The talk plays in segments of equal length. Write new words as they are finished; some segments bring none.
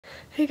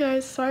Hey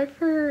guys, sorry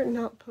for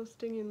not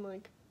posting in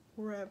like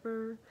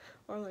forever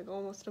or like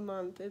almost a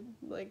month.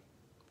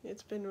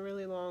 It's been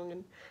really long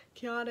and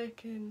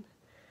chaotic and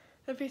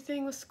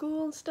everything with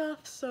school and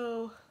stuff,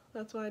 so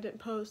that's why I didn't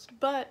post.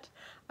 But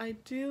I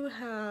do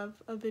have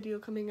a video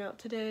coming out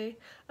today,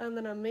 and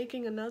then I'm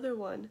making another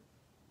one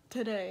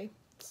today.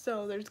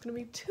 So there's gonna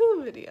be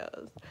 2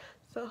 videos.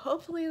 So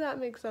hopefully that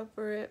makes up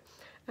for it,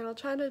 and I'll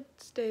try to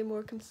stay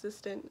more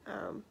consistent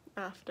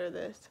after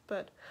this,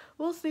 but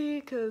we'll see,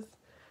 because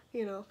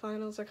you know,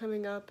 finals are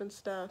coming up and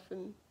stuff,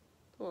 and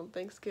well,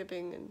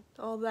 Thanksgiving and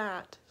all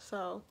that,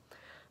 so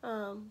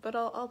but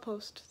I'll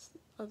post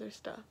other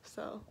stuff,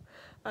 so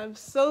I'm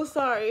so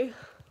sorry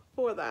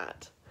for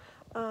that.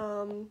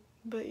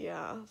 But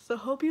yeah, so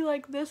hope you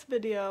like this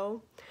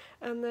video.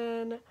 And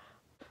then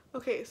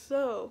okay,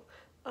 so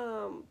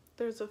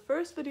there's a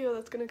first video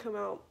that's gonna come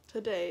out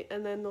today,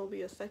 and then there'll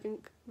be a second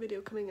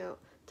video coming out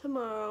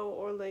tomorrow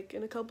or like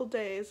in a couple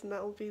days, and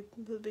that will be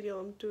the video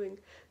I'm doing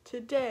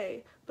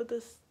today. But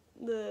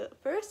the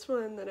first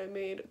one that I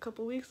made a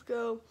couple weeks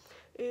ago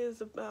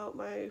is about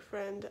my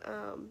friend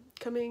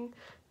coming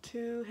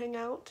to hang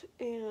out,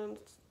 and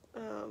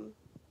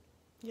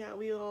yeah,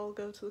 we all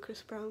go to the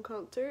Chris Brown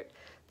concert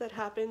that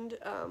happened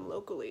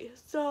locally.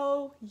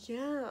 So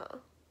yeah,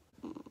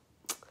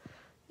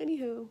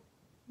 anywho,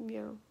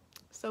 yeah,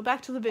 so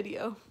back to the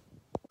video.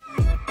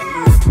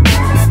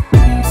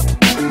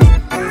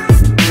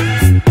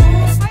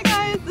 Hi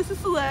guys, this is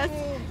Celeste.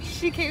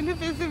 She came to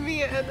visit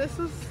me, and this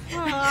is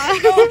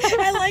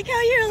I like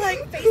how you're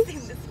like facing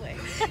this way,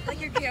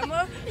 like your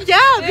camera.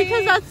 Yeah,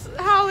 because that's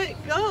how it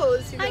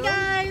goes, you know? Hi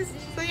guys.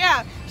 So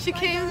yeah, she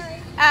came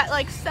at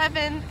like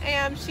 7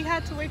 a.m. She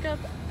had to wake up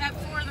At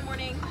 4 in the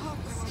morning. Oh,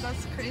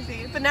 that's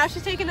crazy. But now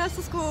she's taking us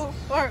to school,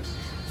 or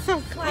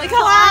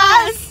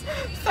class.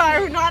 Sorry,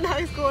 we're not in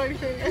high school or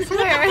anything, I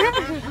swear.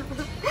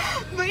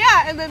 But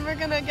yeah, and then we're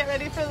gonna get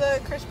ready for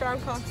the Chris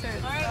Brown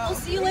concert. Alright, so. we'll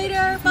see you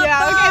later. Bye.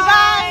 Yeah, okay,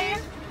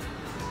 bye.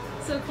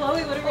 So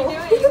Chloe, what are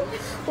we doing?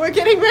 We're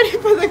getting ready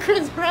for the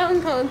Chris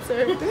Brown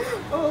concert.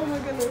 Oh my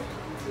goodness.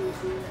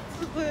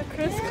 The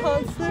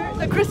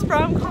Chris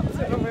Brown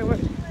concert. Oh my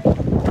word.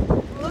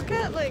 Look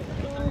at like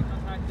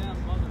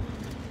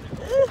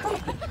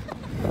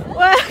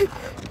what?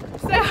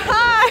 Say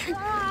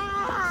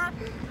hi.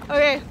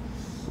 Okay.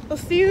 I'll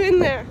see you in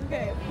there.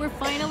 Okay. We're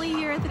finally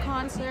here at the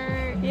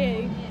concert.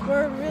 Yay.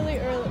 We're really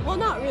early. Well,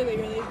 not really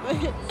early,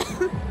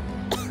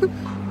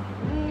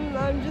 but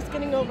I'm just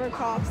getting over a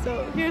cough.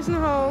 So here's the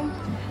home.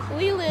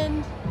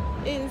 Leland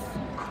is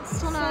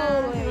Still so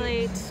not late.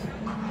 late.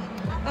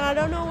 And I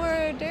don't know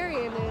where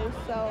Darian is,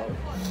 so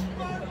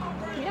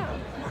yeah.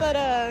 But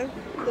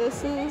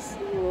this is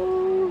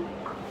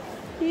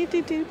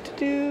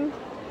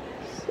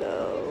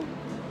so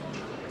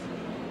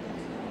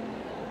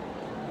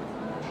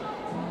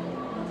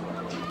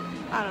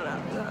I don't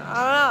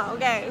know.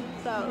 Okay,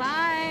 so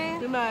Bye.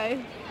 goodbye.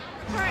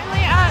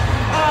 Currently at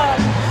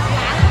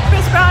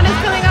Chris Brown is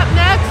coming up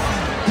next.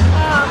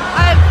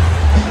 I've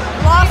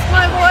lost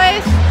my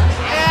voice,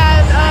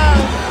 and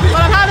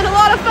but I'm having a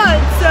lot of fun,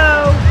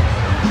 so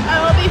I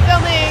will be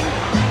filming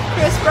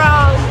Chris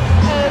Brown,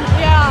 and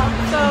yeah,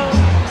 so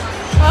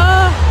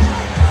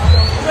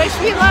wish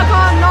me luck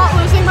on not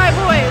losing my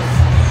voice.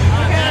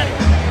 Okay,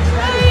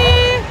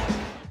 bye.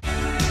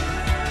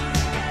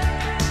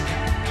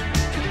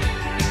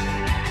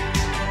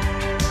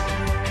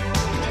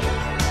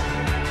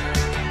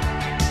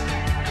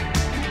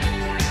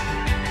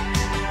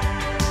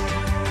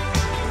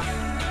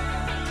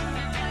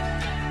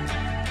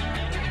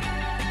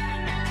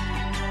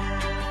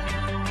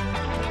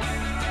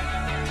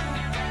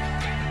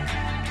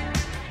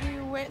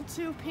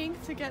 To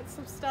Pink to get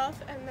some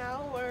stuff, and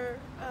now we're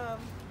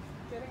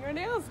getting our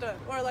nails done,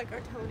 or like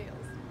our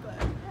toenails, but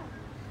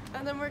yeah.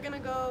 And then we're gonna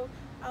go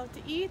out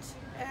to eat,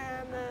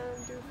 and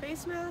then do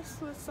face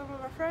masks with some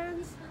of our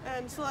friends,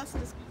 and Celeste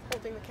is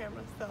holding the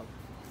camera, so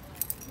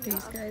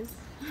Thanks, guys.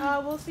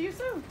 we'll see you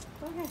soon.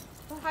 Okay,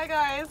 hi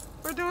guys,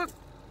 we're doing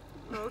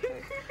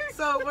okay.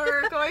 So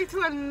we're going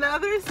to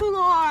another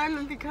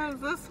salon, because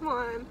this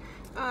one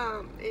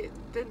it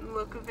didn't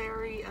look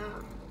very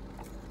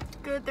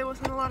good. There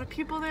wasn't a lot of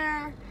people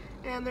there,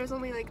 and there's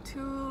only like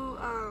two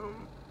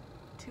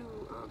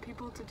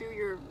people to do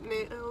your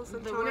nails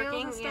and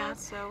toenails and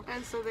stuff.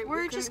 Yeah, so we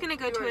we're just gonna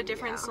go to a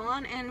different yeah.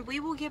 salon, and we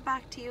will get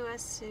back to you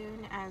as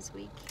soon as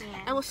we can.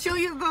 And we'll show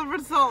you the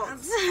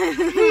results.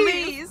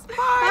 Please.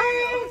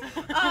 Bye.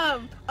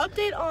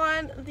 Update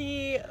on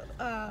the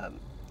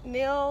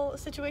nail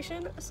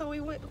situation. So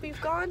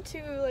we've gone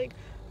to like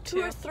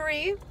 2 or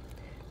 3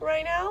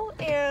 right now,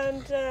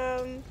 and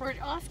we're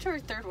off to our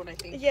 3rd one, I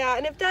think. yeah,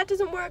 and if that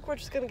doesn't work, we're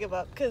just gonna give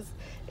up, because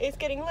it's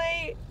getting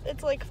late.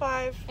 It's like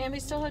 5, and we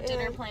still have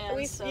dinner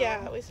plans.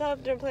 Yeah, we still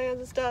have dinner plans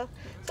and stuff,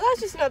 so that's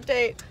just an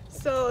update,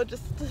 so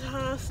just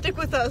stick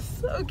with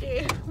us.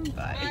 Okay,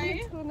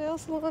 bye. To a nail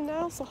salon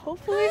now, so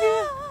hopefully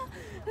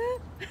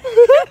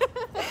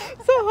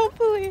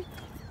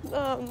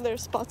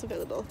there's spots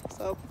available,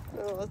 so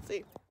let's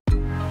see.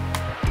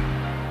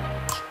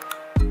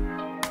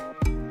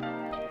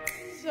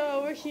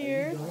 So we're we're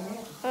here.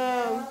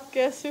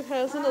 Guess who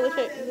has another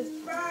face?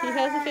 He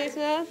has a face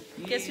mask.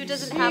 Guess who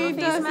doesn't have a He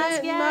face doesn't,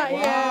 mask yet? not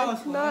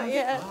yet, not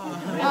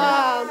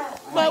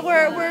yet. But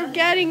we're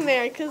getting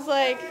there, cause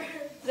like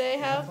they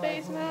have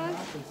face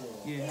masks.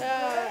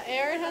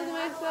 Aaron has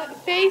a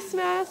face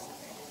mask.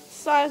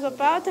 Sai's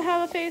about to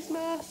have a face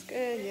mask,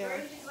 and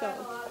yeah, so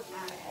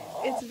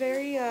it's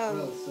very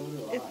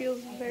it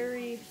feels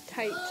very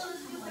tight.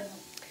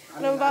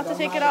 And I'm about to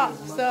take it off,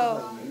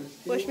 so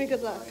wish me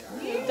good luck.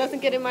 It doesn't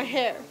get in my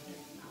hair.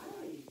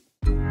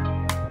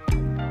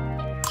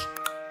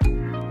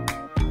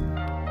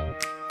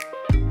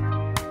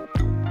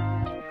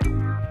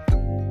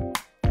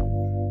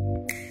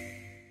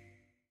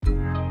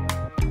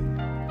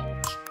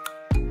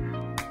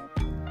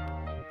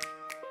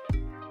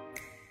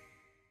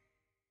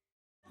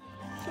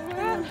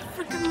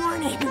 Good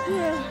morning.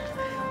 Yeah.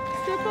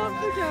 Step up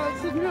for Down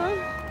syndrome.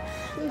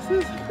 This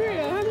is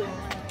Fran.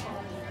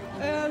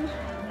 And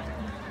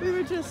we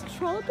were just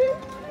trolloping.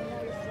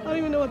 I don't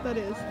even know what that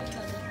is.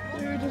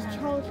 We were just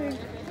trolloping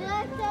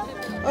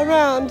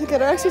around to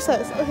get our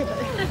exercise. Okay,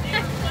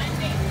 bye.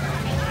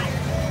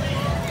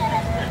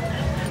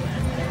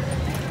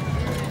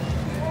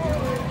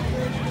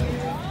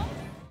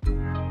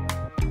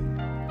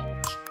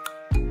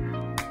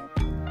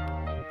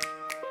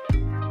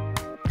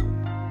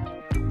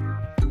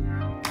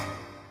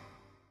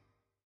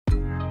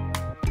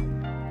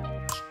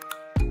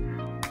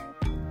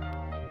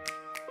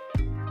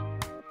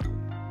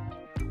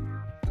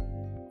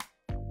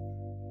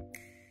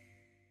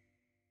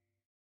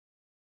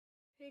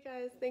 Hey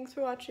guys, thanks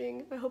for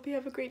watching. I hope you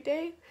have a great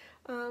day,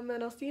 and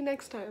I'll see you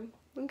next time.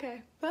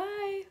 Okay,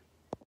 bye!